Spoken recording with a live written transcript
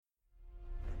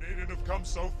come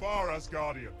so far,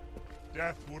 Asgardian.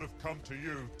 Death would have come to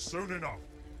you soon enough.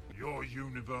 Your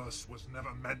universe was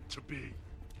never meant to be.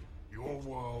 Your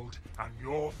world and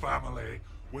your family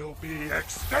will be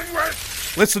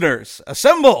extinguished! Listeners,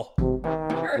 assemble!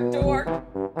 You're a dork.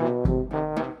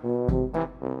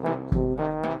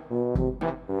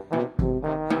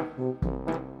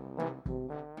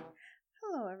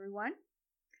 Hello, everyone,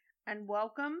 and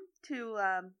welcome to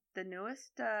the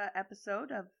newest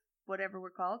episode of whatever we're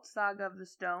called, Saga of the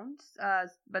Stones.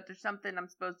 But there's something I'm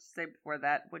supposed to say before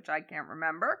that, which I can't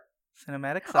remember.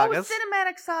 Cinematic Sagas. Oh,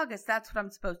 Cinematic Sagas. That's what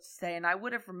I'm supposed to say, and I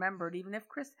would have remembered even if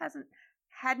Chris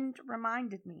hadn't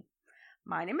reminded me.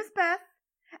 My name is Beth,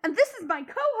 and this is my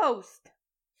co-host,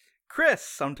 Chris,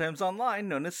 sometimes online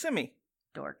known as Simi.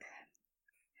 Dork.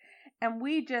 And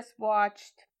we just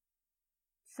watched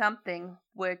something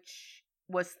which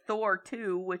was Thor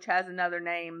 2, which has another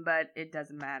name, but it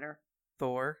doesn't matter.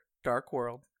 Thor, Dark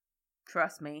World.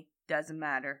 Trust me, doesn't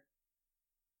matter.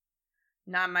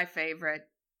 Not my favorite.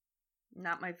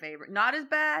 Not my favorite. Not as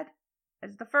bad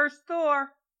as the first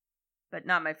Thor, but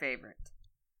not my favorite.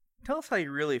 Tell us how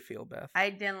you really feel, Beth. I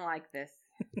didn't like this.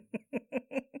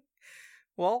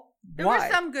 Well, There why?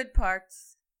 were some good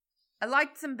parts. I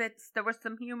liked some bits. There was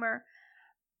some humor.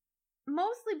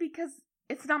 Mostly because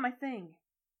it's not my thing.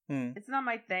 It's not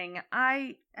my thing.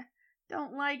 I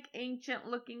don't like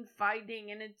ancient-looking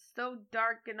fighting, and it's so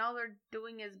dark, and all they're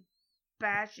doing is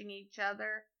bashing each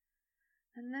other.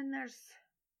 And then there's...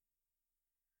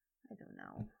 I don't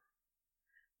know.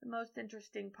 The most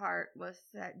interesting part was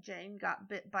that Jane got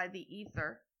bit by the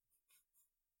ether.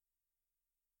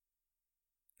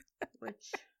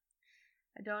 Which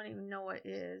I don't even know what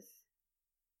is.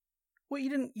 Well, you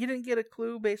didn't get a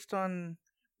clue based on...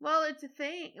 Well, it's a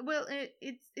thing. Well,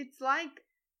 it's like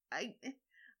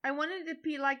I wanted it to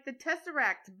be like the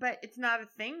Tesseract, but it's not a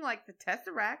thing like the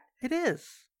Tesseract. It is.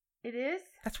 It is?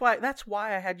 That's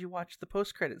why I had you watch the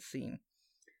post-credits scene.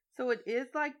 So it is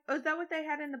like, oh, is that what they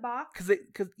had in the box? Cause They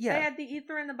had the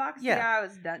ether in the box? Yeah. I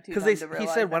was done too. Because he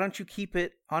said, why don't you keep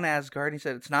it on Asgard? And he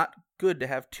said, it's not good to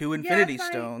have two Infinity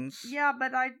Stones. Yeah,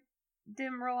 but I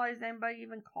didn't realize anybody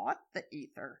even caught the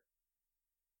ether.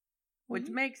 Which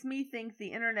makes me think the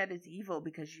internet is evil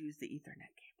because you use the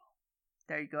Ethernet cable.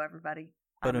 There you go, everybody.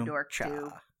 I'm a dork too.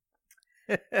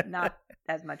 Not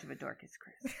as much of a dork as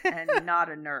Chris. And not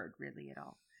a nerd, really, at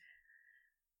all.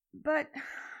 But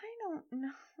I don't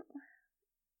know.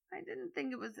 I didn't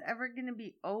think it was ever going to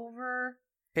be over.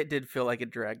 It did feel like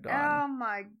it dragged on. Oh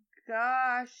my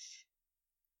gosh.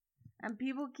 And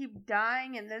people keep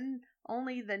dying, and then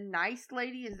only the nice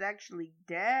lady is actually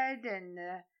dead, and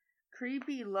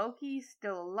creepy Loki's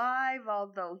still alive,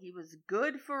 although he was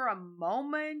good for a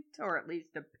moment, or at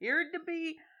least appeared to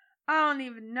be. I don't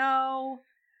even know.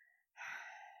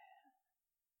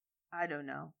 I don't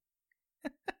know.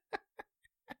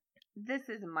 This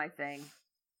isn't my thing.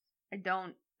 I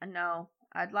don't know.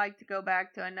 I'd like to go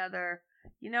back to another...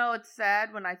 You know, it's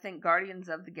sad when I think Guardians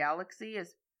of the Galaxy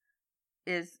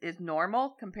is normal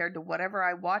compared to whatever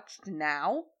I watched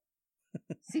now.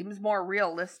 Seems more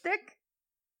realistic.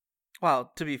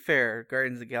 Well, to be fair,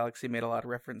 Guardians of the Galaxy made a lot of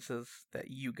references that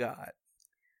you got.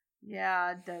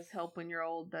 Yeah, it does help when you're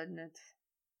old, doesn't it?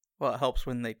 Well, it helps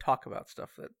when they talk about stuff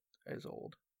that is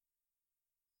old.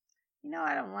 You know,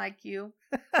 I don't like you.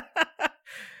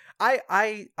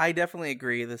 I definitely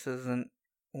agree. This isn't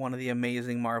one of the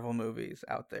amazing Marvel movies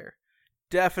out there.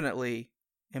 Definitely,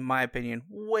 in my opinion,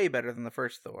 way better than the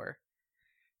first Thor.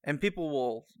 And people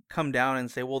will come down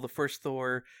and say, well, the first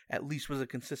Thor at least was a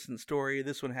consistent story.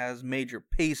 This one has major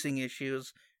pacing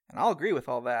issues. And I'll agree with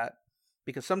all that.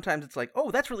 Because sometimes it's like,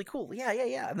 oh, that's really cool. Yeah.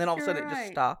 And then all of a sudden it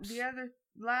just stops. The other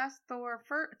last Thor,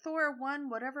 Thor 1,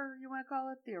 whatever you want to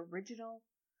call it, the original,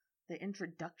 the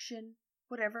introduction,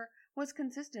 whatever, was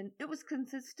consistent. It was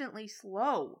consistently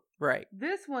slow. Right.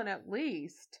 This one, at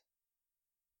least,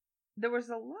 there was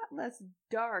a lot less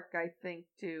dark, I think,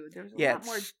 too. There was a lot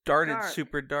more it started dark.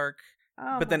 super dark,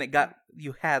 Oh, but then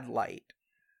you had light.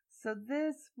 So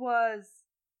this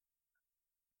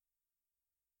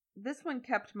one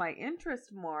kept my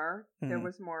interest more. There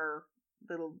was more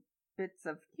little bits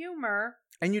of humor.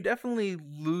 And you definitely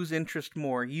lose interest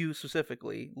more, you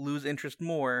specifically, lose interest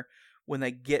more when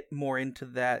they get more into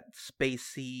that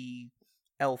spacey,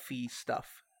 elfy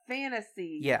stuff.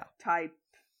 Fantasy type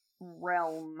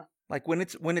realm. Like when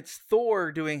it's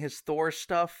Thor doing his Thor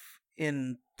stuff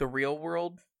in the real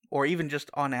world, or even just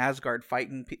on Asgard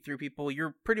fighting through people,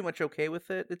 you're pretty much okay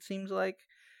with it seems like.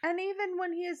 And even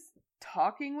when he is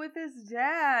talking with his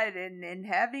dad and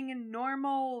having a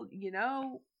normal, you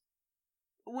know,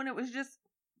 when it was just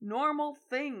normal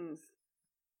things.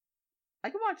 I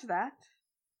can watch that.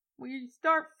 When you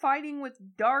start fighting with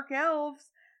dark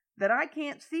elves that I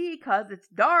can't see because it's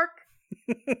dark.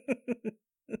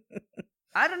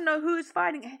 I don't know who's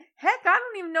fighting. Heck, I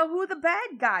don't even know who the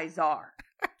bad guys are.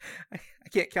 I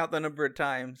can't count the number of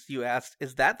times you asked,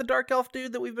 is that the dark elf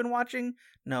dude that we've been watching?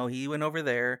 No, he went over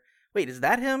there. Wait, is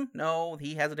that him? No,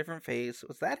 he has a different face.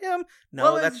 Was that him? No,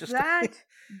 well, that's is just that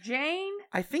Jane?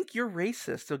 I think you're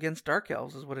racist against dark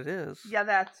elves is what it is. Yeah,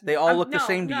 that's They all look the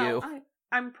same to you.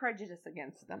 I'm prejudiced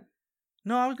against them.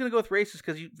 No, I was going to go with racist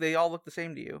because they all look the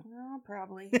same to you. Oh,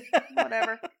 probably.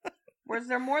 Whatever. Was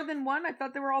there more than one? I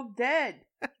thought they were all dead.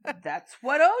 That's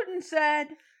what Odin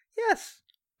said. Yes,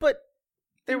 but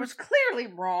There was clearly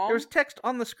wrong. There was text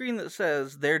on the screen that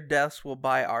says, their deaths will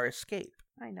buy our escape.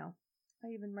 I know. I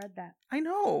even read that. I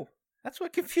know. That's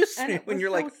what confused And me it when was you're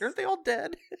so like, aren't they all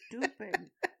dead? Stupid.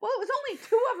 Well, it was only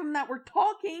two of them that were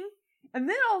talking, and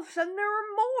then all of a sudden there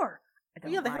were more.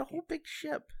 Yeah, they had a whole big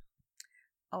ship.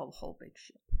 Oh, a whole big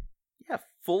ship. Yeah,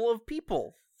 full of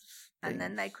people. And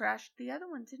then they crashed the other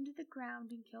ones into the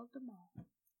ground and killed them all.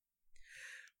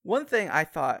 One thing I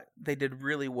thought they did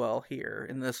really well here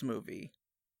in this movie,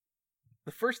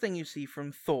 the first thing you see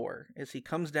from Thor is he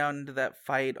comes down into that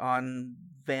fight on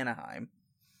Vanaheim.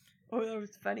 Oh, that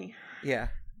was funny. Yeah,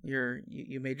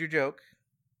 you made your joke,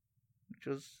 which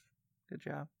was good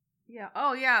job. Yeah.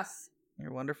 Oh, yes.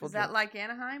 You're wonderful. Is that like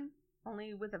Anaheim,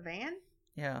 only with a van?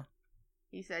 Yeah.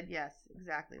 He said yes,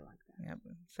 exactly like that. Yeah,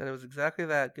 said it was exactly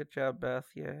that. Good job, Beth.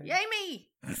 Yeah. Yay me!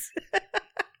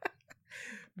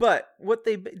 But what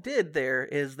they did there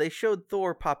is they showed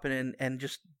Thor popping in and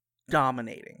just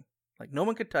dominating. Like, no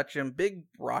one could touch him. Big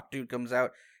rock dude comes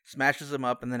out, smashes him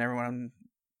up, and then everyone,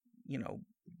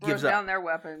 gives down up. their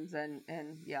weapons and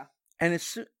yeah. And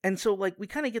so like we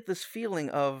kind of get this feeling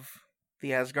of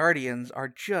the Asgardians are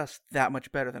just that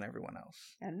much better than everyone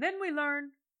else. And then we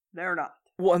learn they're not.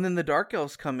 Well, and then the Dark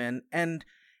Elves come in, and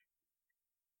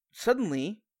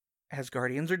suddenly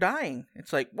Asgardians are dying.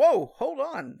 It's like, whoa, hold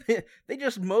on. They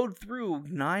just mowed through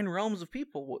 9 realms of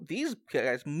people. These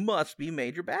guys must be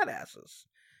major badasses.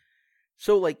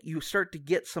 So, like, you start to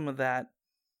get some of that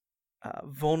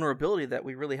vulnerability that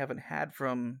we really haven't had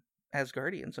from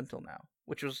Asgardians until now,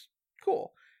 which was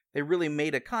cool. They really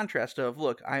made a contrast of,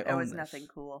 look, I own this. That was nothing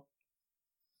cool.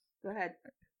 Go ahead.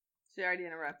 Sorry to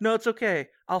interrupt. No, it's okay.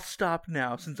 I'll stop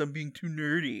now since I'm being too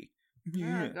nerdy.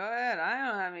 Yeah. Go ahead. I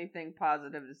don't have anything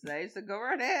positive to say, so go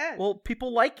right ahead. Well,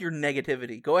 people like your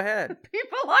negativity. Go ahead.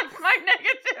 People like my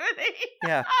negativity.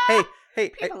 Yeah.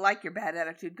 Hey. People like your bad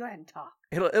attitude. Go ahead and talk.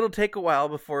 It'll take a while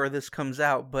before this comes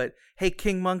out, but hey,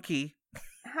 King Monkey.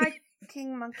 Hi,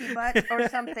 King Monkey Butt or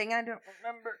something. I don't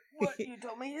remember what you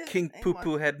told me. King Poo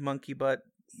Poo Head Monkey Butt.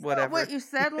 Whatever. What you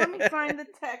said. Let me find the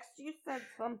text. You said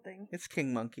something. It's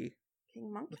King Monkey.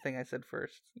 King Monkey. The thing I said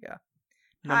first. Yeah.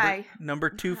 Hi. Number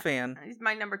 2 fan. He's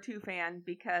my number 2 fan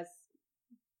because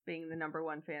being the number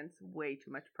 1 fan's way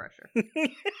too much pressure.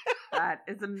 That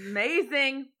is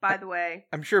amazing, by the way.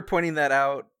 I'm sure pointing that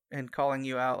out and calling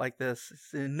you out like this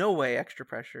is in no way extra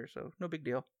pressure, so no big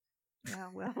deal. Yeah,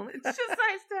 well, it's just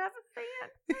nice to have a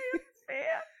fan.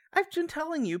 I've been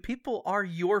telling you, people are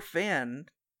your fan.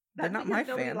 They're not my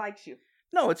fan. Nobody likes you.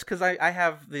 No, it's because I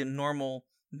have the normal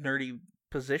nerdy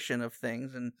position of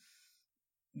things, and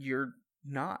you're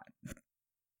not.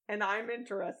 And I'm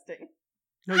interesting.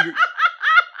 No, you're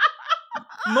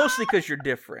mostly because you're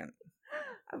different.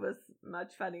 I was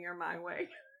much funnier my way.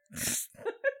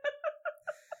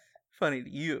 Funny to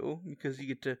you because you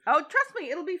get to. Oh, trust me,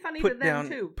 it'll be funny to them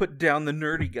too. Put down the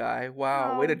nerdy guy.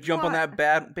 Wow, way to jump on that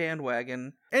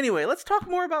bandwagon. Anyway, let's talk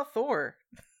more about Thor.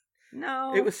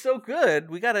 No, it was so good.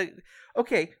 We gotta.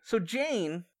 Okay, so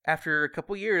Jane, after a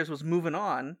couple years, was moving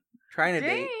on, trying to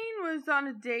date. Jane was on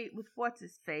a date with what's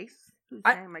his face. Whose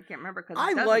name I can't remember because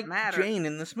it doesn't liked matter. Jane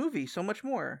in this movie so much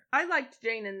more. I liked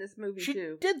Jane in this movie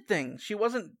too. She did things. She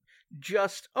wasn't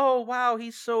just, oh wow,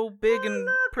 he's so big and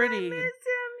pretty. I miss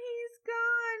him.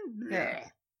 He's gone. Yeah.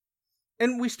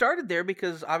 And we started there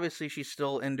because obviously she's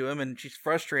still into him, and she's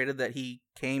frustrated that he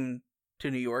came to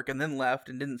New York and then left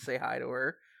and didn't say hi to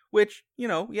her. Which,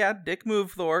 dick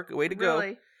move, Thor. Way to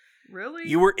go. Really?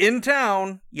 You were in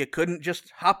town. You couldn't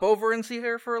just hop over and see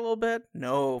her for a little bit?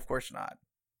 No, of course not.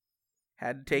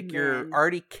 Had to take your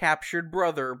already captured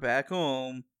brother back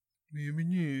home.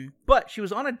 But she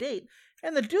was on a date,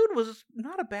 and the dude was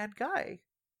not a bad guy.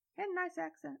 He had a nice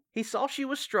accent. He saw she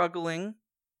was struggling,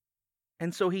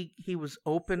 and so he was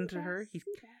open to her.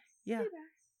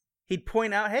 He'd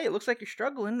point out, hey, it looks like you're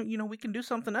struggling. We can do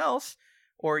something else.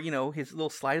 Or, his little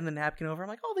sliding the napkin over. I'm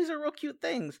like, oh, these are real cute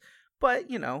things. But,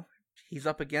 he's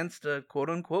up against a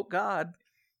quote-unquote god.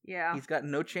 Yeah. He's got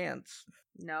no chance.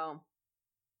 No.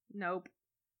 Nope.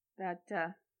 That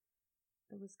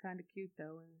was kind of cute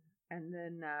though. And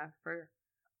then for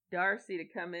Darcy to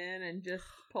come in and just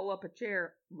pull up a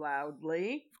chair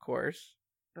loudly. Of course.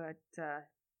 But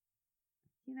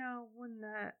when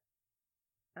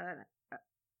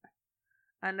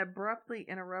an abruptly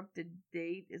interrupted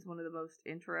date is one of the most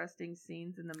interesting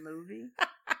scenes in the movie.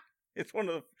 It's one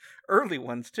of the early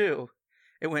ones too.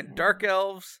 It went Dark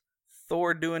Elves,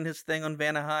 Thor doing his thing on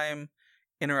Vanaheim,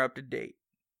 interrupted date.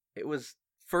 It was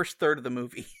first third of the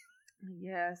movie.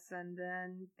 Yes, and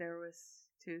then there was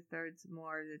 2/3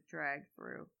 more to drag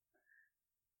through.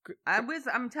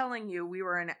 I'm telling you, we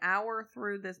were an hour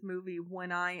through this movie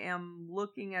when I am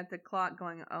looking at the clock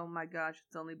going, oh my gosh,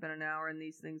 it's only been an hour and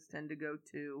these things tend to go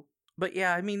 2. But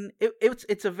yeah, I mean,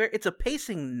 it's a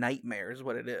pacing nightmare is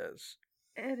what it is.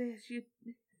 It is. You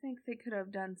think they could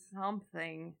have done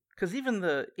something. Because even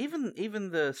the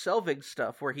Selvig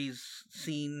stuff where he's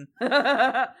seen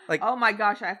oh my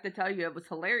gosh, I have to tell you, it was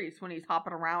hilarious when he's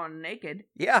hopping around naked.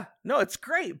 Yeah, no, it's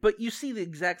great, but you see the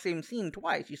exact same scene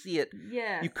twice. You see it.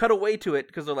 Yeah. You cut away to it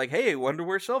because they're like, "Hey, wonder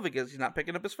where Selvig is. He's not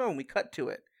picking up his phone." We cut to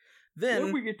it.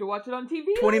 Then we get to watch it on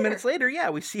TV. 20 minutes later, yeah,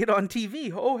 we see it on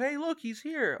TV. Oh, hey, look, he's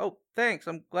here. Oh, thanks.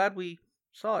 I'm glad we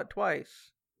saw it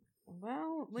twice.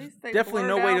 Well, at least they definitely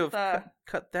no way to have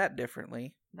cut that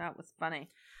differently. That was funny.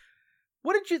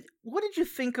 What did you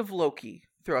think of Loki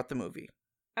throughout the movie?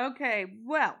 Okay,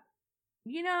 well,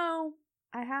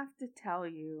 I have to tell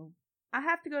you, I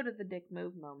have to go to the dick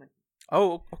move moment.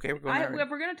 Oh, okay, we're going there. If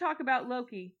we're going to talk about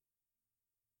Loki,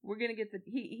 we're going to get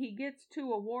he gets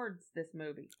 2 awards this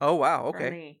movie. Oh, wow, okay.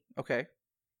 For me. Okay.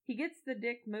 He gets the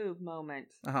dick move moment.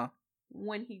 Uh-huh.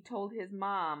 When he told his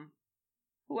mom,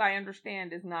 who I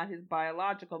understand is not his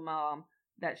biological mom,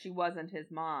 that she wasn't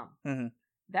his mom. Mm-hmm.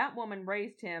 That woman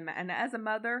raised him, and as a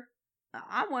mother,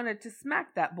 I wanted to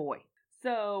smack that boy.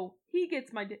 So he gets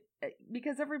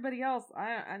because everybody else,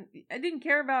 I didn't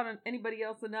care about anybody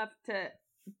else enough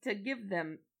to give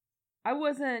them. I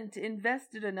wasn't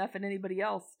invested enough in anybody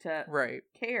else to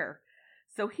care.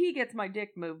 So he gets my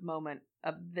dick move moment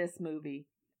of this movie,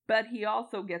 but he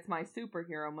also gets my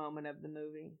superhero moment of the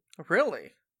movie.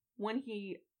 Really? When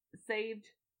he saved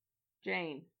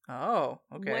Jane. Oh,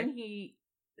 okay. When he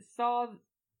saw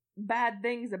bad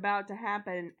things about to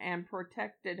happen and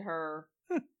protected her.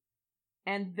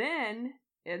 And then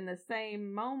in the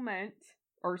same moment,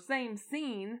 or same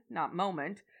scene, not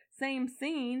moment, same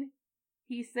scene,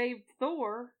 he saved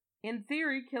Thor, in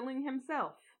theory killing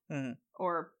himself. Mm-hmm.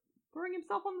 Or throwing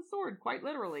himself on the sword, quite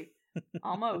literally.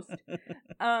 Almost.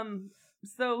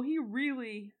 So he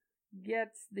really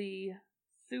gets the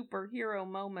superhero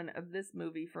moment of this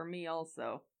movie for me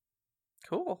also.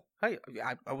 Cool. I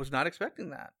was not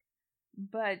expecting that.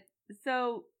 But,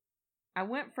 so, I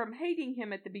went from hating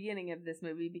him at the beginning of this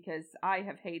movie because I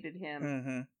have hated him.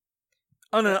 Mm-hmm.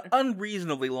 On an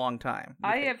unreasonably long time.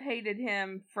 I have hated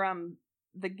him from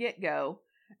the get-go.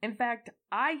 In fact,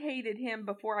 I hated him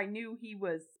before I knew he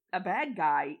was a bad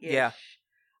guy-ish. Yeah.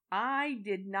 I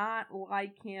did not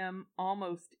like him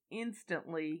almost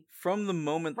instantly. From the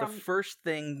moment the first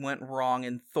thing went wrong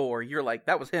in Thor, you're like,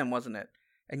 that was him, wasn't it?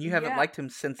 And you haven't liked him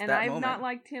since that moment. And I've not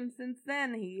liked him since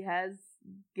then. He has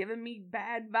given me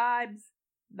bad vibes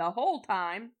the whole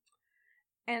time.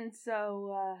 And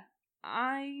so,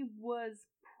 I was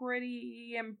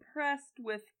pretty impressed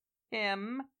with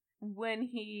him when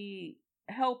he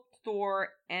helped Thor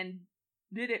and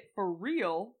did it for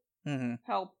real. Mm-hmm.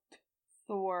 Helped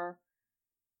Thor.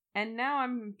 And now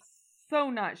I'm so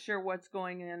not sure what's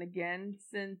going on again,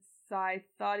 since I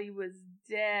thought he was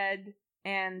dead.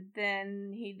 And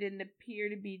then he didn't appear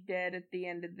to be dead at the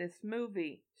end of this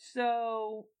movie.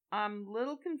 So, I'm a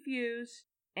little confused,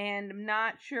 and I'm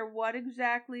not sure what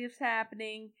exactly is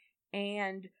happening,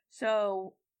 and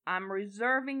so I'm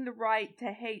reserving the right to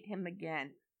hate him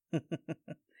again.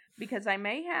 Because I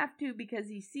may have to, because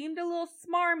he seemed a little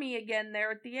smarmy again there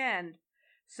at the end.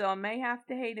 So I may have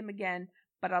to hate him again,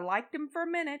 but I liked him for a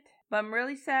minute. But I'm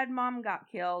really sad Mom got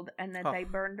killed, and that they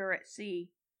burned her at sea.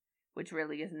 Which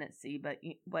really isn't at sea, but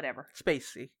whatever. Space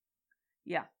sea.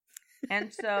 Yeah.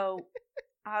 And so,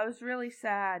 I was really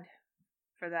sad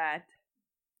for that.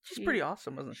 She's pretty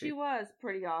awesome, wasn't she? She was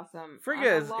pretty awesome.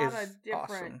 Frigga is a lot of different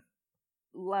awesome.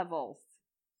 Levels.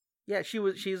 Yeah,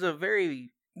 she's a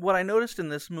very... What I noticed in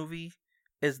this movie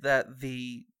is that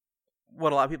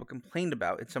what a lot of people complained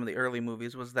about in some of the early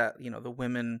movies was that, the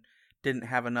women didn't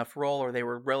have enough role or they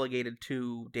were relegated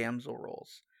to damsel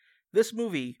roles. This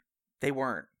movie, they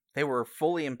weren't. They were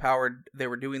fully empowered. They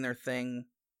were doing their thing,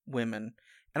 women.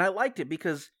 And I liked it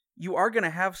because you are going to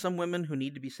have some women who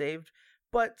need to be saved,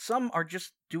 but some are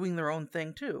just doing their own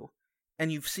thing too.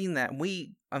 And you've seen that. And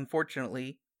we,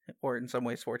 unfortunately, or in some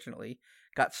ways fortunately,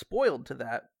 got spoiled to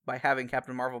that by having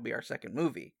Captain Marvel be our second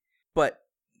movie. But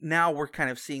now we're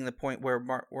kind of seeing the point where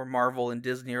Marvel and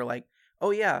Disney are like, oh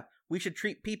yeah, we should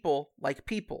treat people like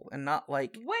people and not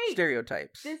like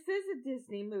stereotypes. This is a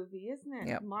Disney movie, isn't it?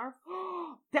 Yep.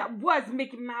 That was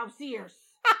Mickey Mouse ears.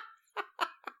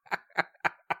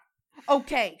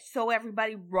 Okay, so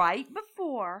everybody, right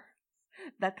before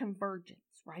the convergence,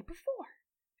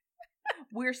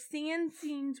 we're seeing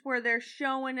scenes where they're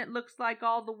showing it looks like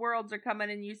all the worlds are coming,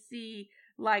 and you see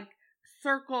like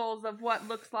circles of what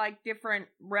looks like different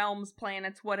realms,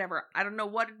 planets, whatever. I don't know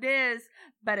what it is,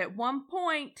 but at one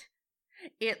point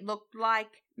it looked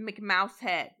like Mickey Mouse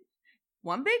head.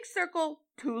 One big circle,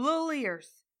 two little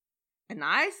ears. And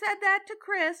I said that to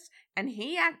Chris, and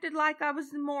he acted like I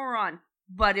was a moron.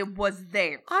 But it was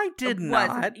there. I did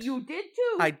not. You did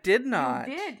too. I did not.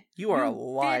 You did. You are a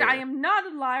liar. I am not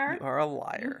a liar. You are a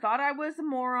liar. You thought I was a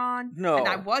moron. No. And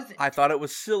I wasn't. I thought it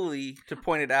was silly to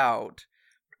point it out.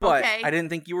 But okay. I didn't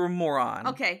think you were a moron.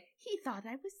 Okay. He thought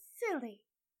I was silly.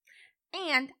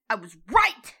 And I was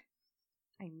right.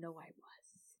 I know I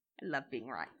was. I love being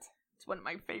right. It's one of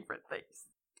my favorite things.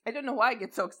 I don't know why I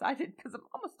get so excited, because I'm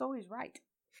almost always right.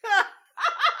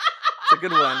 It's a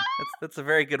good one. That's a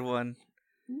very good one.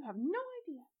 You have no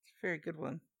idea. It's a very good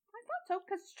one. I thought so,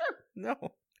 because it's true.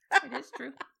 No. It is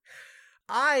true.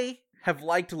 I have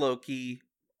liked Loki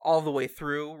all the way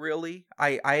through, really.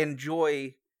 I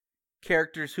enjoy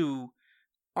characters who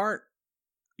aren't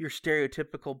your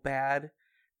stereotypical bad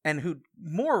and who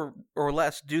more or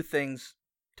less do things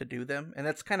to do them. And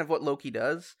that's kind of what Loki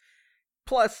does.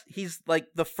 Plus, he's like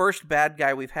the first bad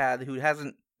guy we've had who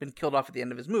hasn't been killed off at the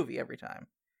end of his movie every time.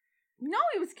 No,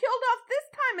 he was killed off this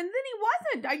time, and then he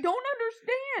wasn't. I don't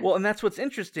understand. Well, and that's what's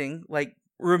interesting. Like,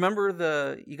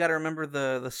 you gotta remember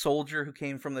the soldier who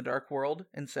came from the Dark World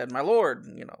and said, "My lord,"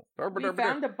 We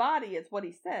found a body, is what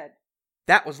he said.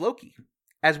 That was Loki.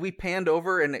 As we panned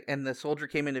over and the soldier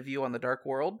came into view on the Dark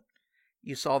World,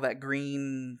 you saw that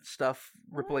green stuff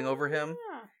rippling over him.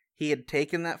 He had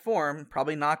taken that form,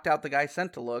 probably knocked out the guy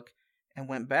sent to look, and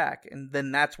went back. And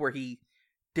then that's where he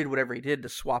did whatever he did to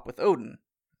swap with Odin.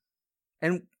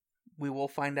 And we will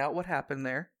find out what happened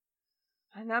there.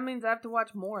 And that means I have to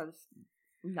watch more of this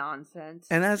nonsense.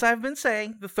 And as I've been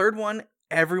saying, the third one,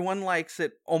 everyone likes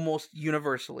it almost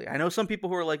universally. I know some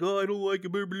people who are like, oh, I don't like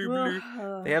it, blah, blah,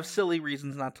 blah. They have silly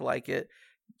reasons not to like it.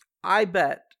 I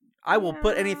bet I will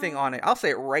put anything on it. I'll say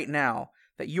it right now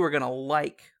that you are going to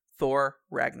like Thor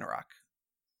Ragnarok.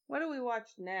 What do we watch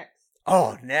next?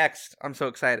 Oh, next. I'm so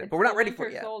excited. But we're not ready for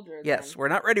it yet. Soldier, yes, we're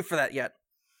not ready for that yet.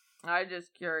 I'm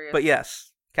just curious. But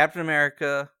yes, Captain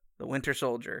America, the Winter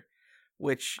Soldier,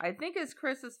 which I think is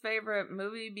Chris's favorite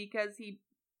movie because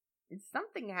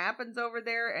something happens over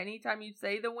there anytime you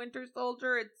say the Winter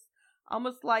Soldier. It's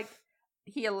almost like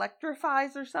he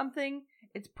electrifies or something.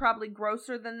 It's probably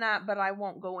grosser than that, but I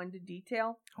won't go into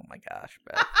detail. Oh my gosh,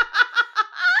 Beth.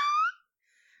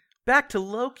 Back to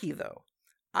Loki, though.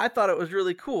 I thought it was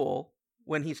really cool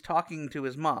when he's talking to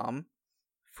his mom,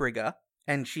 Frigga,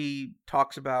 and she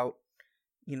talks about,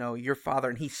 your father,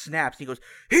 and he snaps, and he goes,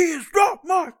 "He is not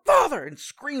my father!" and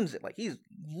screams it like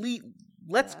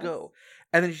let's go.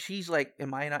 And then she's like,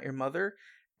 "Am I not your mother?"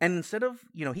 And instead of,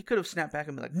 he could have snapped back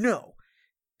and been like, "No,"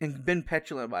 and been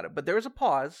petulant about it. But there was a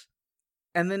pause,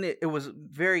 and then it was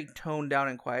very toned down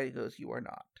and quiet. He goes, "You are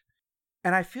not."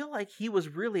 And I feel like he was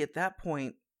really at that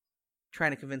point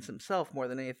trying to convince himself more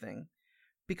than anything.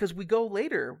 Because we go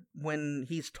later when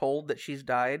he's told that she's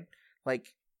died,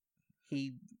 like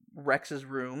he wrecks his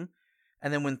room,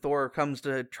 and then when Thor comes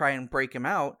to try and break him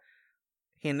out,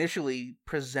 he initially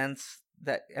presents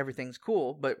that everything's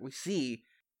cool, but we see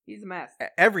he's a mess.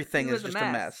 Everything is just a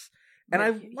mess. And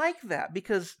I like that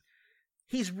because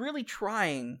he's really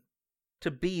trying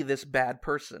to be this bad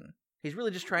person. He's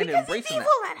really just trying to embrace he's evil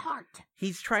at heart.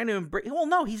 He's trying to embrace. Well,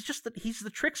 no, he's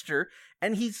the trickster,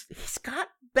 and he's got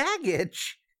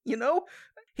baggage.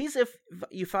 He's if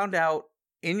you found out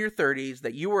in your 30s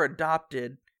that you were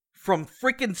adopted from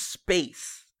freaking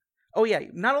space. Oh yeah,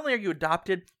 not only are you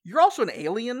adopted, you're also an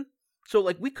alien. So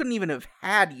like we couldn't even have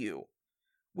had you.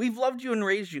 We've loved you and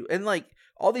raised you, and like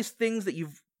all these things that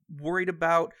you've worried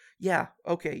about. Yeah,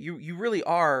 okay, you really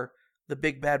are the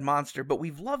big bad monster, but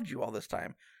we've loved you all this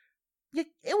time. It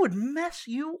would mess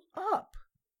you up.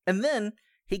 And then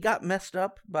he got messed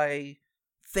up by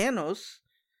Thanos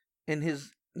in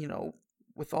his,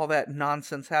 with all that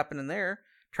nonsense happening there.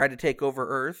 Tried to take over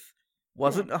Earth.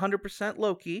 Wasn't 100%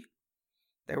 Loki.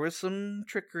 There was some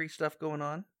trickery stuff going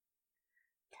on.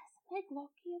 Doesn't make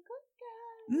Loki a good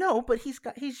guy. No, but he's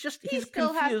still has to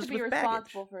confused be with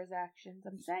responsible baggage. for his actions.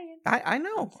 I'm saying. I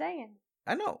know. I'm saying.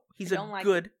 I know. He's I a don't like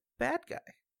good bad guy.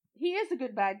 He is a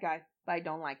good bad guy, but I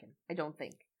don't like him. I don't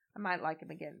think. I might like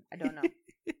him again. I don't know.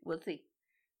 We'll see.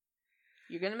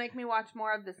 You're going to make me watch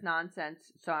more of this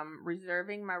nonsense, so I'm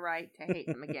reserving my right to hate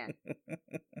him again.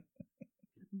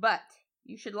 But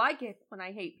you should like it when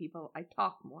I hate people. I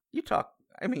talk more. You talk.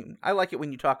 I mean, I like it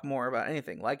when you talk more about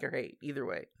anything, like or hate, either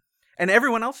way. And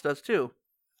everyone else does, too.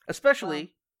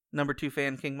 Especially number 2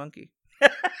 fan King Monkey.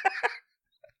 It's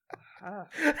a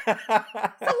lot to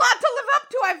live up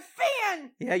to. I have a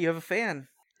fan. Yeah, you have a fan.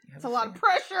 It's a lot of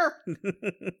pressure.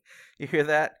 You hear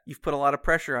that? You've put a lot of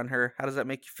pressure on her. How does that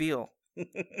make you feel?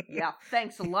 Yeah,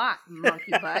 thanks a lot,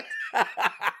 monkey butt.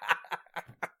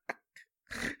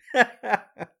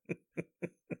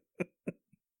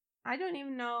 I don't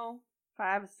even know if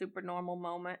I have a super normal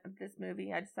moment of this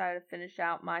movie. I decided to finish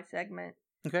out my segment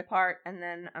part, and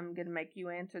then I'm going to make you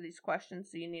answer these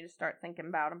questions, so you need to start thinking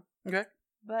about them. Okay.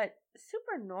 But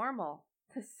super normal.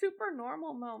 The super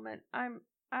normal moment.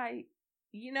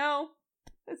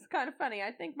 It's kind of funny.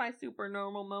 I think my super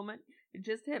normal moment, it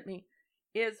just hit me,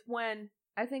 is when,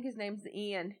 I think his name's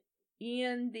Ian.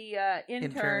 Ian, the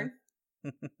intern.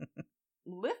 Picks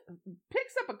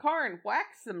up a car and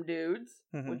whacks some dudes,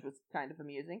 which was kind of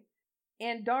amusing.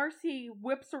 And Darcy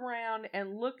whips around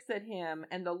and looks at him,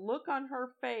 and the look on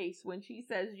her face when she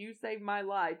says, "You saved my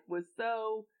life," was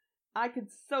so... I could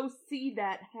so see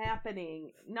that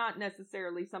happening. Not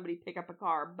necessarily somebody pick up a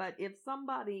car, but if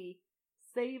somebody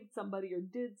saved somebody or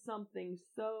did something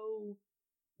so...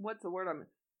 What's the word I'm...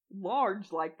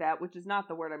 large like that, which is not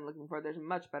the word I'm looking for. There's a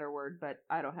much better word, but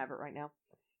I don't have it right now.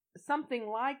 Something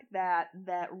like that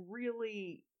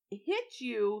really hits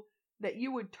you, that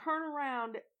you would turn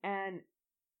around and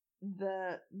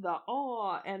the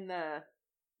awe and the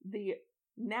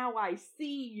now I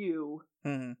see you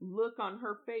look on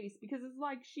her face, because it's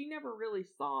like she never really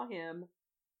saw him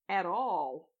at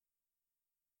all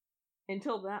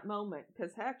until that moment.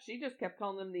 Because heck, she just kept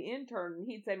calling him the intern, and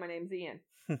he'd say, "My name's Ian."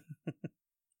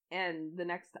 And the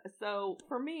next, so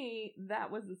for me, that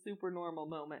was a super normal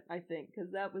moment, I think,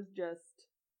 because that was just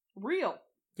real.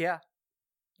 Yeah.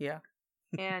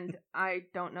 And I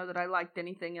don't know that I liked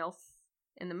anything else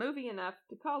in the movie enough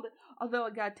to call it. Although I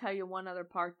gotta tell you, one other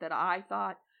part that I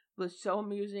thought was so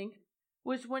amusing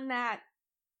was when that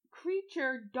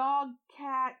dog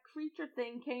cat creature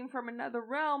thing came from another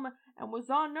realm and was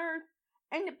on Earth,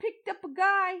 and it picked up a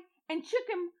guy and shook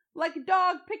him like a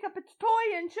dog pick up its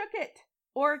toy and shook it.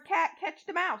 Or a cat catched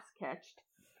a mouse. Cat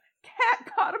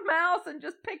caught a mouse and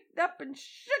just picked it up and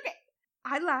shook it.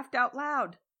 I laughed out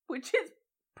loud, which is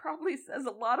probably says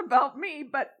a lot about me,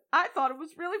 but I thought it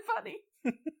was really funny.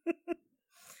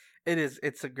 It is.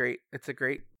 It's a great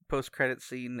post-credit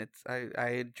scene. I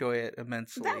enjoy it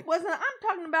immensely. I'm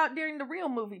talking about during the real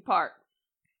movie part.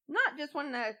 Not just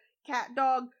when the cat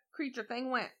dog creature thing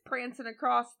went prancing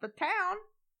across the town.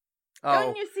 Oh.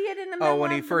 Don't you see it in the middle of the movie? Oh,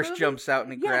 when he first jumps out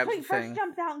and he grabs the thing. First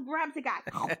jumps out and grabs the guy.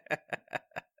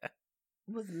 It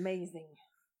was amazing.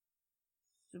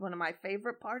 It's one of my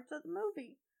favorite parts of the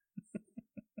movie.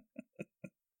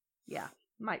 Yeah,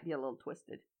 might be a little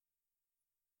twisted.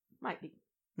 Might be.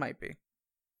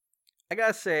 I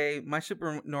gotta say, my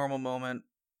super normal moment,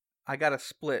 I got a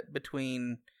split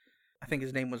between, I think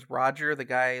his name was Roger, the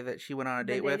guy that she went on a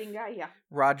date with. The dating guy, yeah.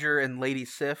 Roger and Lady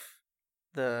Sif,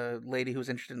 the lady who was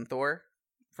interested in Thor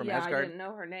from Asgard. Yeah, I didn't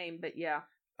know her name, but yeah.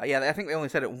 Yeah, I think they only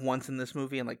said it once in this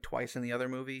movie and like twice in the other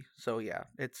movie. So yeah,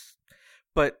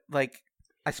 but like,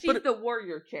 She's the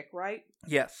warrior chick, right?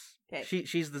 Yes. Okay.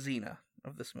 She's the Xena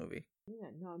of this movie. Yeah,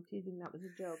 no, I'm teasing. That was a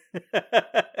joke. It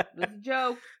was a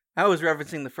joke. I was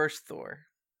referencing the first Thor.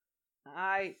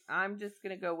 I'm just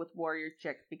gonna go with warrior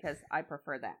chick because I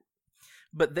prefer that.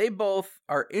 But they both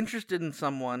are interested in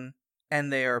someone,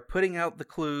 and they are putting out the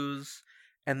clues,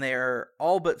 and they are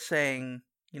all but saying,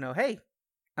 "Hey,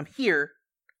 I'm here.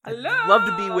 Hello? I'd love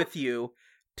to be with you,"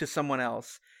 to someone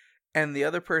else. And the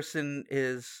other person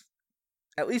is,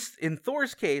 at least in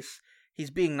Thor's case, he's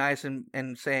being nice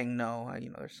and saying, "No,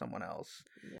 there's someone else."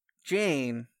 Yeah.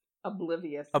 Jane...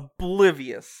 Oblivious.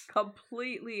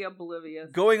 Completely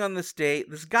oblivious. Going on this date.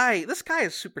 This guy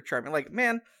is super charming. Like,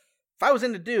 man, if I was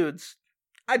into dudes,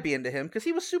 I'd be into him because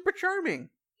he was super charming.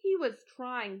 He was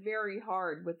trying very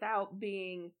hard without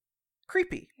being...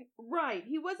 creepy. Right.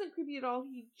 He wasn't creepy at all.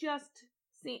 He just...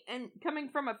 and coming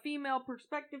from a female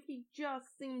perspective, he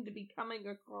just seemed to be coming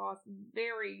across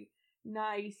very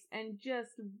nice and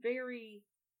just very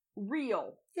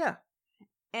real. Yeah.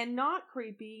 And not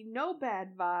creepy, no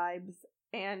bad vibes,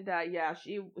 and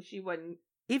she wasn't.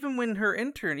 even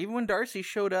when Darcy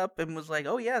showed up and was like,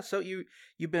 "Oh yeah, so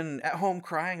you've been at home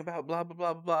crying about blah blah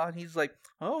blah blah blah," and he's like,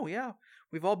 "Oh yeah,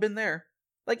 we've all been there."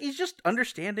 Like, he's just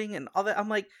understanding and all that. I'm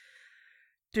like,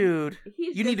 dude,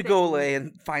 you need to go away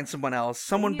and find someone else,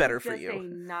 someone better for you. He's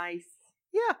just a nice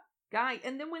yeah guy.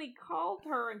 And then when he called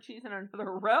her and she's in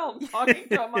another realm talking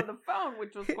to him on the phone,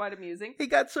 which was quite amusing. He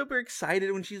got super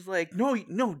excited when she's like,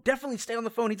 no, definitely stay on the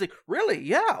phone. He's like, really?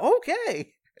 Yeah,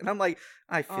 okay. And I'm like,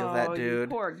 I feel that, dude.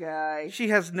 You poor guy. She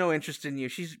has no interest in you.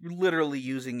 She's literally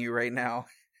using you right now.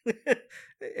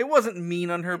 It wasn't mean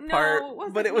on her part,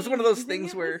 but it was one of those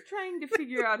things where trying to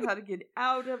figure out how to get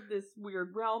out of this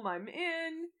weird realm I'm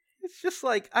in. It's just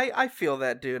like, I feel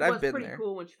that, dude. I've been there. It was pretty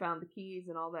cool when she found the keys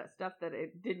and all that stuff, that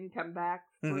it didn't come back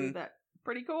through that.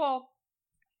 Pretty cool.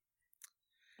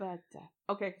 But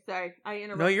okay, sorry, I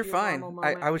interrupted. No, you're fine.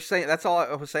 I was saying, that's all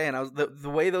I was saying. I was the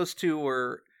way those two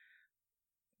were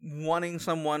wanting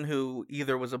someone who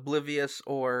either was oblivious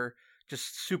or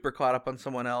just super caught up on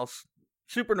someone else.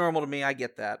 Super normal to me. I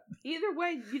get that. Either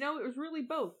way, it was really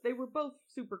both. They were both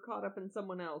super caught up in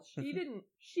someone else.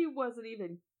 She wasn't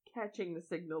even catching the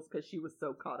signals because she was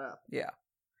so caught up. Yeah.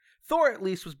 Thor at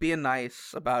least was being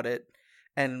nice about it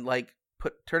and like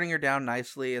turning her down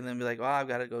nicely and then be like, "Oh, I've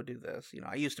got to go do this.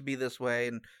 I used to be this way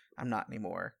and I'm not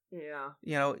anymore." Yeah.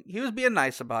 He was being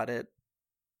nice about it.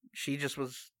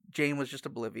 Jane was just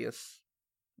oblivious,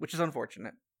 which is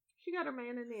unfortunate. She got her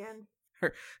man in the end.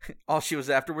 All she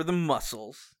was after were the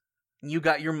muscles. You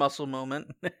got your muscle moment.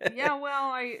 Yeah,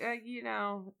 well,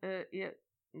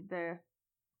 the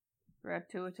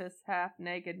gratuitous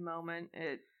half-naked moment.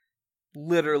 It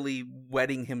literally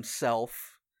wetting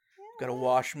himself. Yeah. Gotta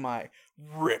wash my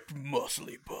ripped,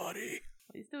 muscly body.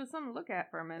 At least it was something to look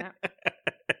at for a minute.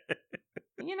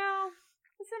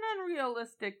 It's an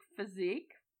unrealistic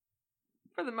physique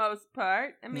for the most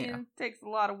part. I mean, It takes a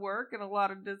lot of work and a lot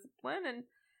of discipline, and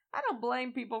I don't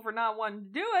blame people for not wanting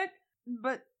to do it,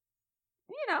 but,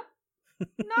 not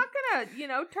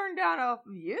gonna, turn down off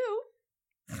of you.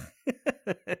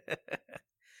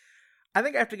 I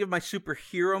think I have to give my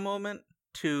superhero moment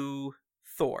to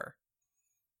Thor.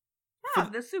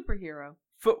 The superhero.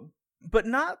 But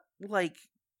not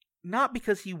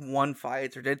because he won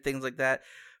fights or did things like that,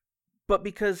 but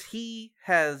because he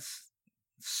has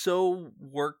so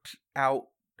worked out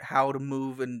how to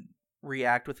move and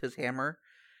react with his hammer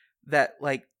that,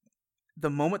 like, the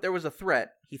moment there was a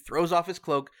threat, he throws off his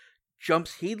cloak,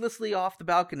 jumps heedlessly off the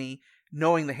balcony,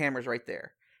 knowing the hammer's right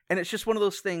there. And it's just one of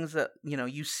those things that,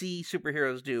 you see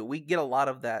superheroes do. We get a lot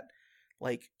of that,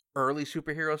 like, early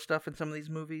superhero stuff in some of these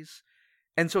movies.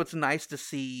 And so it's nice to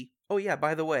see, oh yeah,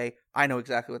 by the way, I know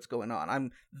exactly what's going on.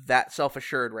 I'm that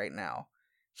self-assured right now.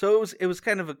 So it was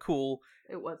kind of a cool...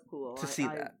 It was cool to see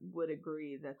that. I would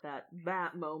agree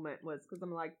that moment was, because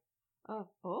I'm like,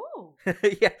 oh.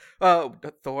 Yeah.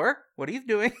 Thor, what are you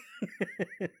doing?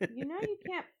 You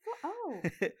can't... Oh,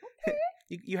 okay.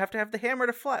 You have to have the hammer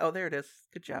to fly. Oh, there it is.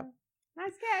 Good job.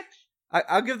 Nice catch.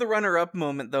 I'll give the runner-up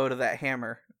moment, though, to that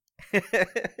hammer.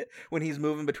 When he's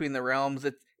moving between the realms,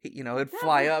 it'd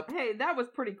fly up. Hey, that was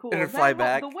pretty cool. And it'd fly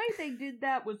back. The way they did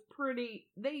that was pretty...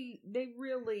 They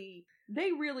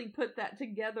really put that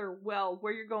together well,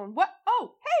 where you're going, what?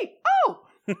 Oh, hey, oh!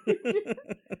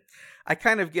 I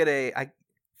kind of get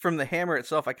from the hammer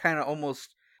itself, I kind of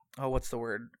almost, what's the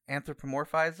word?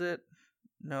 Anthropomorphize it?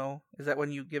 No. Is that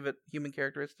when you give it human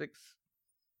characteristics?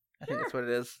 I think that's what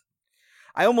it is.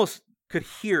 I almost could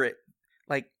hear it.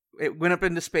 Like, it went up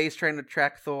into space trying to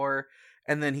track Thor,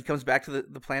 and then he comes back to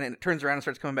the planet, and it turns around and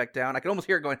starts coming back down. I could almost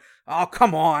hear it going, "Oh,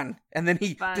 come on!" And then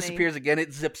he disappears again.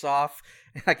 It zips off,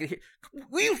 and I could hear,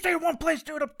 "Will you stay in one place,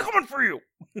 dude? I'm coming for you!"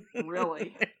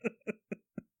 Really?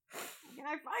 Can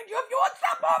I find you if you want to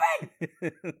stop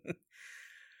moving?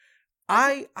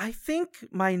 I think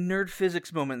my nerd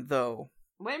physics moment, though.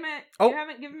 Wait a minute. Oh. You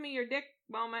haven't given me your dick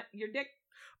moment. Your dick.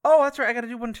 Oh, that's right. I got to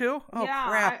do one too? Oh, yeah,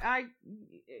 crap. I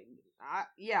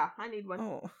need one.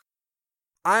 Oh.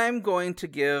 I'm going to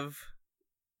give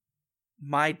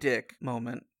my dick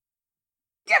moment.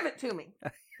 Give it to me.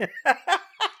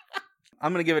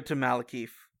 I'm going to give it to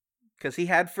Malekith. Because he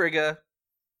had Frigga.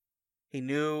 He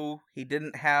knew he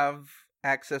didn't have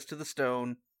access to the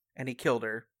stone. And he killed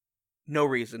her. No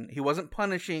reason. He wasn't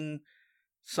punishing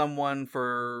someone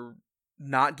for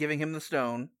not giving him the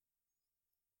stone.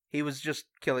 He was just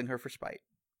killing her for spite.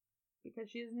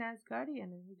 Because she's an Asgardian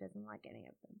and he doesn't like any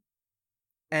of them.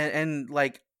 And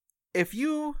like, if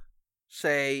you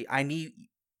say,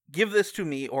 give this to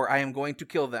me or I am going to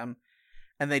kill them,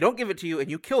 and they don't give it to you and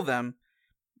you kill them,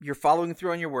 you're following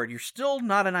through on your word. You're still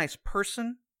not a nice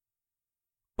person,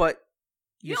 but...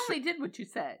 You only did what you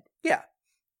said. Yeah.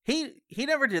 He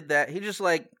never did that. He just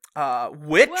like,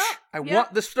 witch, Well, I yeah.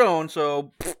 want the stone,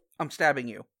 so I'm stabbing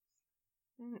you.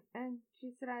 And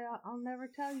she said, I'll never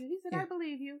tell you. He said, Yeah. I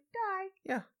believe you. Die.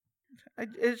 Yeah.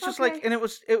 It's just Okay. like, and it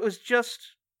was just,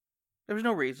 there was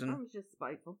no reason. I was just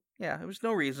spiteful. Yeah, there was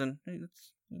no reason.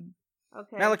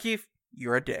 Okay. Malekith,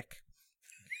 you're a dick.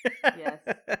 Yes.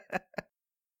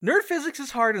 Nerd physics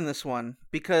is hard in this one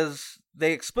because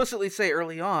they explicitly say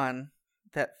early on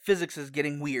that physics is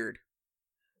getting weird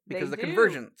because They of the do.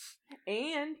 convergence.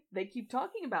 And they keep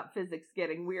talking about physics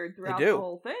getting weird throughout do. the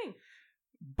whole thing.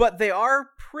 But they are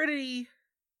pretty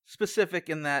specific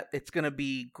in that it's going to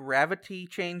be gravity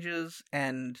changes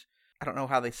and I don't know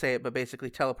how they say it, but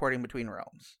basically teleporting between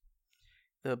realms.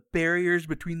 The barriers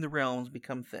between the realms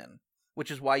become thin, which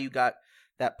is why you got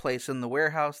that place in the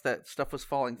warehouse that stuff was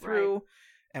falling through, Right.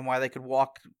 and why they could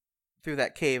walk through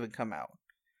that cave and come out.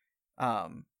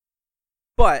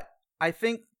 But I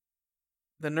think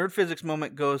the nerd physics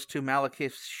moment goes to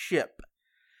Malekith's ship,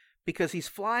 because he's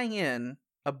flying in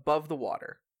above the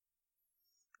water,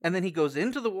 and then he goes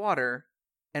into the water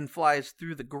and flies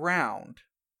through the ground,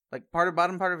 like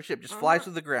bottom part of a ship just flies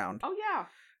through the ground. Oh, yeah.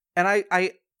 And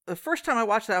I the first time I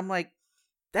watched that, I'm like,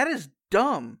 that is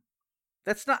dumb.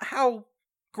 That's not how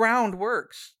ground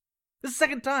works. This is the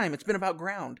second time it's been about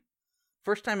ground.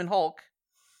 First time in Hulk,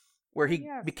 where he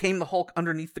Yes. became the Hulk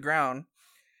underneath the ground.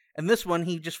 And this one,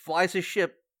 he just flies his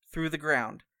ship through the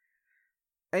ground.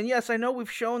 And yes, I know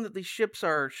we've shown that these ships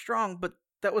are strong, but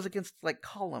that was against, like,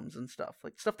 columns and stuff.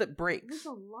 Like, stuff that breaks. There's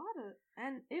a lot of...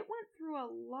 And it went through a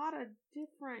lot of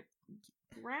different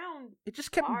ground... It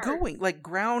just kept parts. going. Like,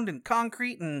 ground and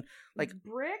concrete and, like,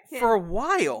 brick for a and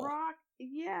while. rock.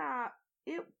 Yeah.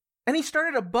 It... And he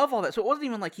started above all that, so it wasn't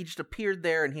even like he just appeared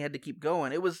there and he had to keep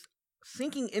going. It was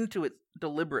sinking into it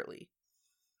deliberately.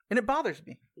 And it bothers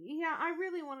me. Yeah, I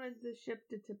really wanted the ship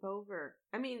to tip over.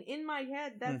 I mean, in my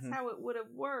head, that's Mhm. how it would have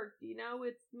worked. You know,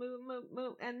 it's move,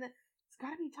 and it's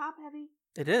got to be top heavy.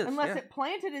 It is. Unless yeah. it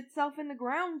planted itself in the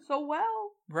ground so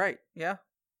well. Right, yeah.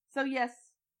 So, yes,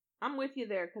 I'm with you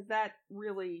there, because that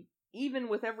really, even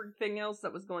with everything else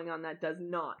that was going on, that does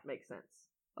not make sense.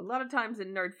 A lot of times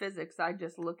in nerd physics, I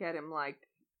just look at him like,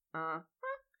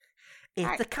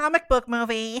 It's a comic book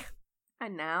movie.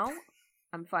 And now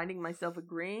I'm finding myself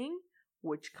agreeing,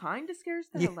 which kind of scares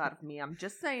the hell out of me. I'm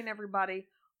just saying, everybody,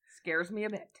 scares me a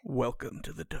bit. Welcome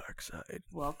to the dark side.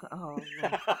 Welcome. Oh,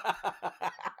 no.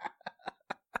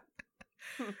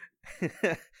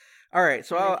 All right,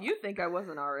 so If you think I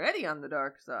wasn't already on the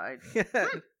dark side.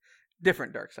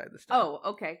 different dark side this time. Oh,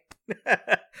 okay.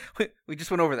 We just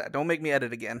went over that. Don't make me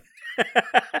edit again.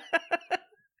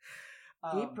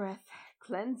 Deep breath.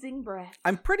 Cleansing breath.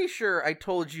 I'm pretty sure I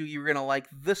told you were going to like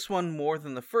this one more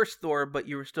than the first Thor, but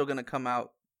you were still going to come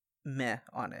out meh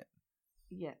on it.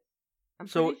 Yes. I'm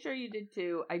So- pretty sure you did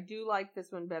too. I do like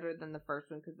this one better than the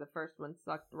first one because the first one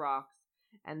sucked rocks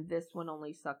and this one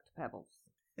only sucked pebbles.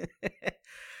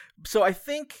 So I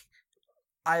think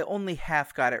I only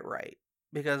half got it right,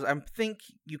 because I think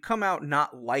you come out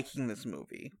not liking this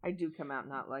movie, I do come out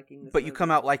not liking this but you movie. come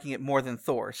out liking it more than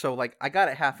Thor. So like I got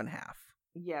it half and half.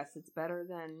 Yes, it's better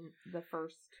than the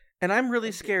first. And I'm really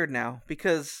Thank you. scared now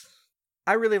because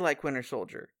I really like Winter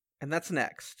Soldier, and that's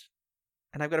next.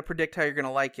 And I've got to predict how you're going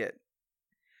to like it.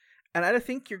 And I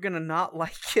think you're going to not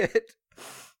like it,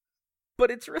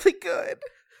 but it's really good.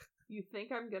 You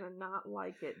think I'm gonna not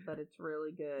like it, but it's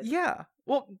really good. Yeah.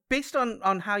 Well, based on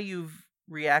how you've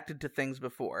reacted to things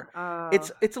before. Oh,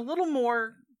 It's a little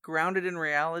more grounded in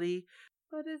reality.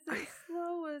 but is it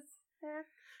slow as heck?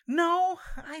 No,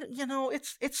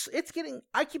 it's getting,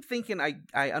 I keep thinking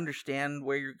I understand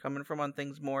where you're coming from on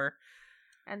things more.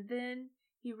 And then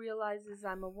he realizes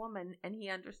I'm a woman, and he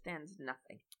understands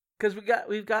nothing. Cuz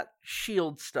we've got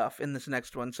SHIELD stuff in this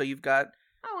next one. So you've got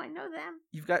Oh, I know them.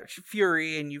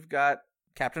 Fury, and you've got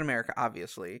Captain America,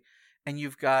 obviously, and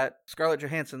you've got Scarlett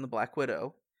Johansson, the Black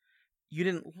Widow. You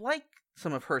didn't like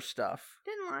some of her stuff.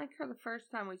 Didn't like her the first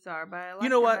time we saw her, but I liked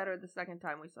know her what? better the second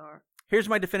time we saw her. Here's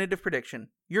my definitive prediction.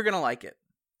 You're going to like it.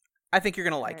 I think you're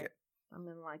going to like Right. it. I'm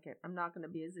gonna like it. I'm not gonna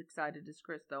be as excited as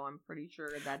Chris, though. I'm pretty sure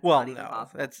that's Well, not even no.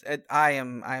 possible.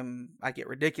 I get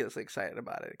ridiculously excited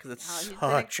about it because it's He's been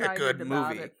such a excited good about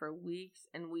movie. it for weeks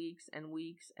and weeks and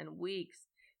weeks and weeks.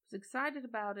 He was excited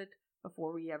about it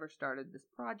before we ever started this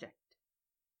project.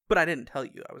 But I didn't tell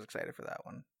you I was excited for that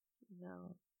one.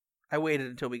 No. I waited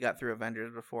until we got through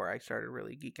Avengers before I started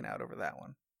really geeking out over that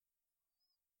one.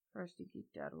 First he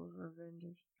geeked out over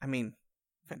Avengers. I mean,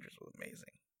 Avengers was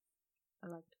amazing. I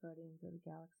liked Guardians of the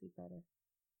Galaxy better.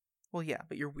 Well, yeah,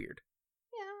 but you're weird.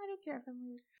 Yeah, I don't care if I'm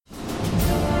weird.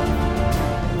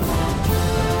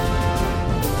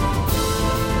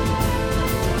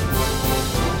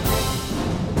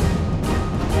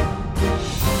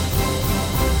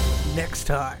 Next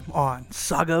time on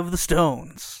Saga of the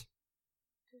Stones.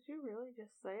 Did you really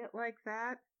just say it like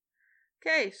that?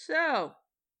 Okay, so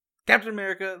Captain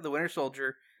America, the Winter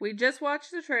Soldier. We just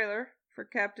watched the trailer for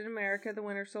Captain America, the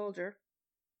Winter Soldier.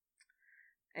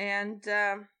 And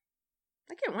I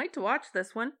can't wait to watch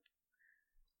this one.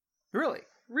 Really?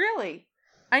 Really?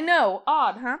 I know,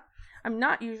 odd, huh? I'm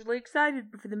not usually excited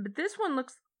for them, but this one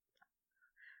looks...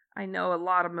 I know a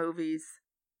lot of movies,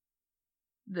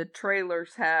 the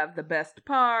trailers have the best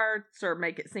parts or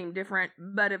make it seem different,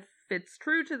 but if it's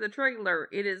true to the trailer,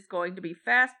 it is going to be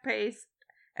fast-paced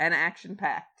and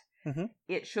action-packed. Mm-hmm.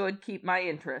 It should keep my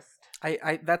interest.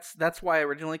 That's why I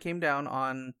originally came down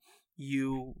on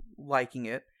you liking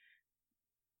it,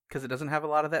 because it doesn't have a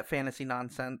lot of that fantasy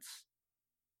nonsense.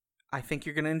 I think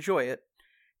you're going to enjoy it,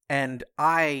 and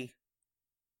I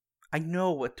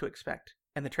know what to expect,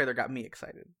 and the trailer got me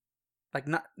excited. Like,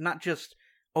 not just,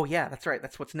 oh yeah, that's right,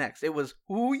 that's what's next. It was,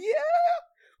 oh yeah!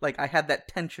 Like, I had that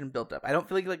tension built up. I don't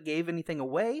feel like it gave anything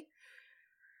away.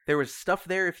 There was stuff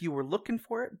there if you were looking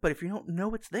for it, but if you don't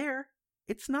know it's there,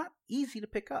 it's not easy to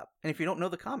pick up. And if you don't know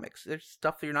the comics, there's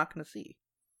stuff that you're not going to see.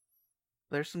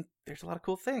 There's a lot of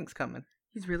cool things coming.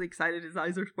 He's really excited. His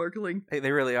eyes are sparkling.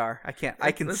 They really are. I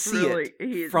can see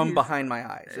it from behind my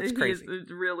eyes. It's crazy.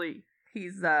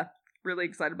 He's really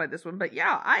excited by this one. But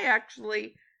yeah, I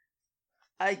actually,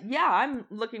 I'm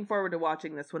looking forward to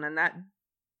watching this one, and that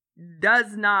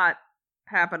does not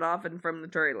happen often from the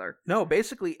trailer. No,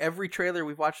 basically every trailer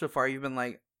we've watched so far, you've been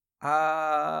like,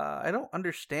 I don't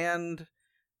understand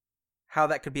how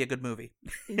that could be a good movie.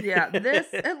 Yeah, this,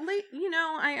 at least,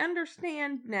 I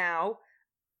understand now.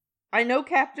 I know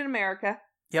Captain America.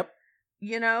 Yep.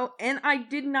 And I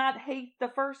did not hate the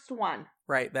first one.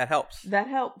 Right, that helps. That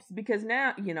helps, because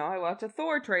now, I watch a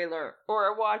Thor trailer, or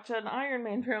I watch an Iron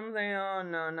Man trailer, and say, oh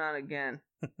no, not again.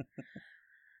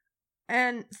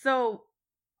 And so,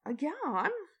 yeah,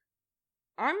 I'm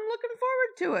looking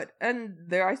forward to it. And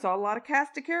there I saw a lot of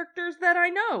cast of characters that I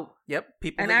know. Yep,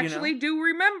 people and that actually do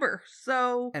remember.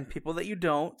 So, and people that you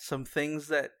don't, some things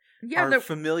that are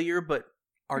familiar but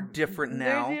are different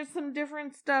now. There's some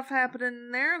different stuff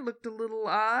happening there. Looked a little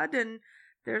odd, and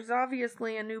there's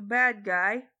obviously a new bad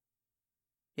guy.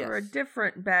 Yes. Or a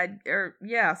different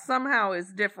somehow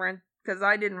is different, because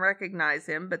I didn't recognize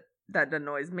him, but that doesn't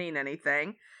always mean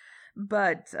anything.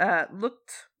 But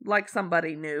looked like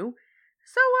somebody new.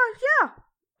 So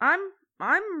I'm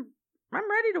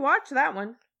ready to watch that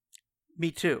one.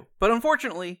 Me too. But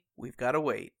unfortunately, we've got to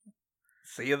wait.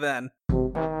 See you then.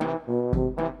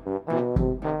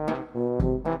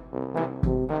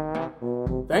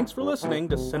 Thanks for listening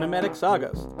to Cinematic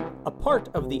Sagas, a part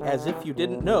of the As If You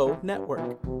Didn't Know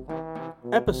network.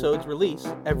 Episodes release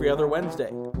every other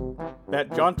Wednesday.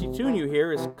 That jaunty tune you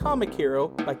hear is Comic Hero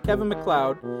by Kevin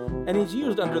MacLeod, and he's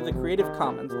used under the Creative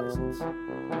Commons license.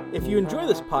 If you enjoy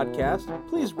this podcast,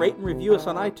 please rate and review us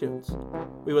on iTunes.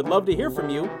 We would love to hear from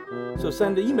you, so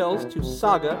send emails to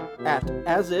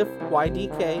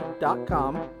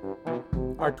saga@asifydk.com,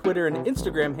 our Twitter and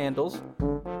Instagram handles,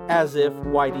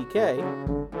 asifydk,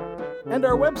 and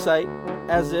our website,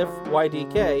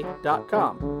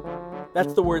 asifydk.com.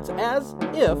 That's the words as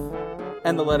if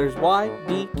and the letters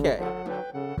YDK.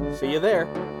 See you there.